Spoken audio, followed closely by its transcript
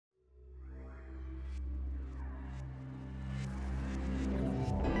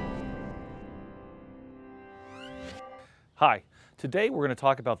Hi, today we're going to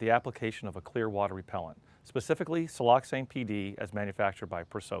talk about the application of a clear water repellent, specifically siloxane PD as manufactured by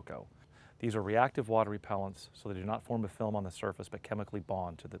PROSOCO. These are reactive water repellents, so they do not form a film on the surface but chemically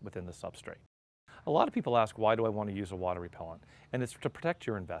bond within the substrate. A lot of people ask, why do I want to use a water repellent? And it's to protect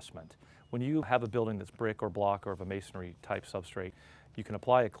your investment. When you have a building that's brick or block or of a masonry type substrate, you can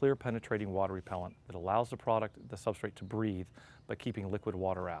apply a clear penetrating water repellent that allows the substrate to breathe, but keeping liquid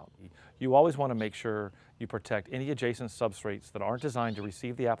water out. You always want to make sure you protect any adjacent substrates that aren't designed to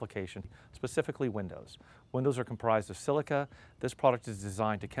receive the application, specifically windows. Windows are comprised of silica. This product is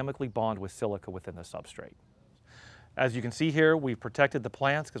designed to chemically bond with silica within the substrate. As you can see here, we've protected the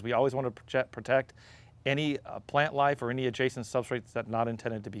plants because we always want to protect any plant life or any adjacent substrates that are not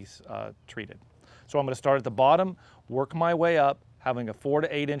intended to be treated. So I'm going to start at the bottom, work my way up, having a 4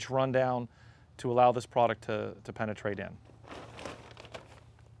 to 8 inch rundown to allow this product to penetrate in.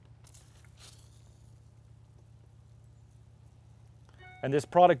 And this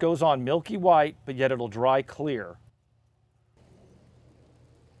product goes on milky white, but yet it'll dry clear.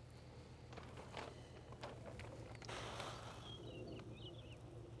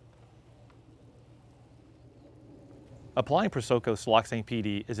 Applying PROSOCO siloxane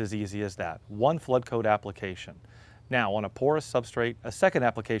PD is as easy as that. One flood coat application. Now, on a porous substrate, a second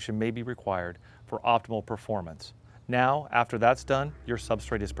application may be required for optimal performance. Now, after that's done, your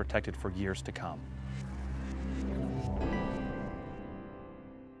substrate is protected for years to come.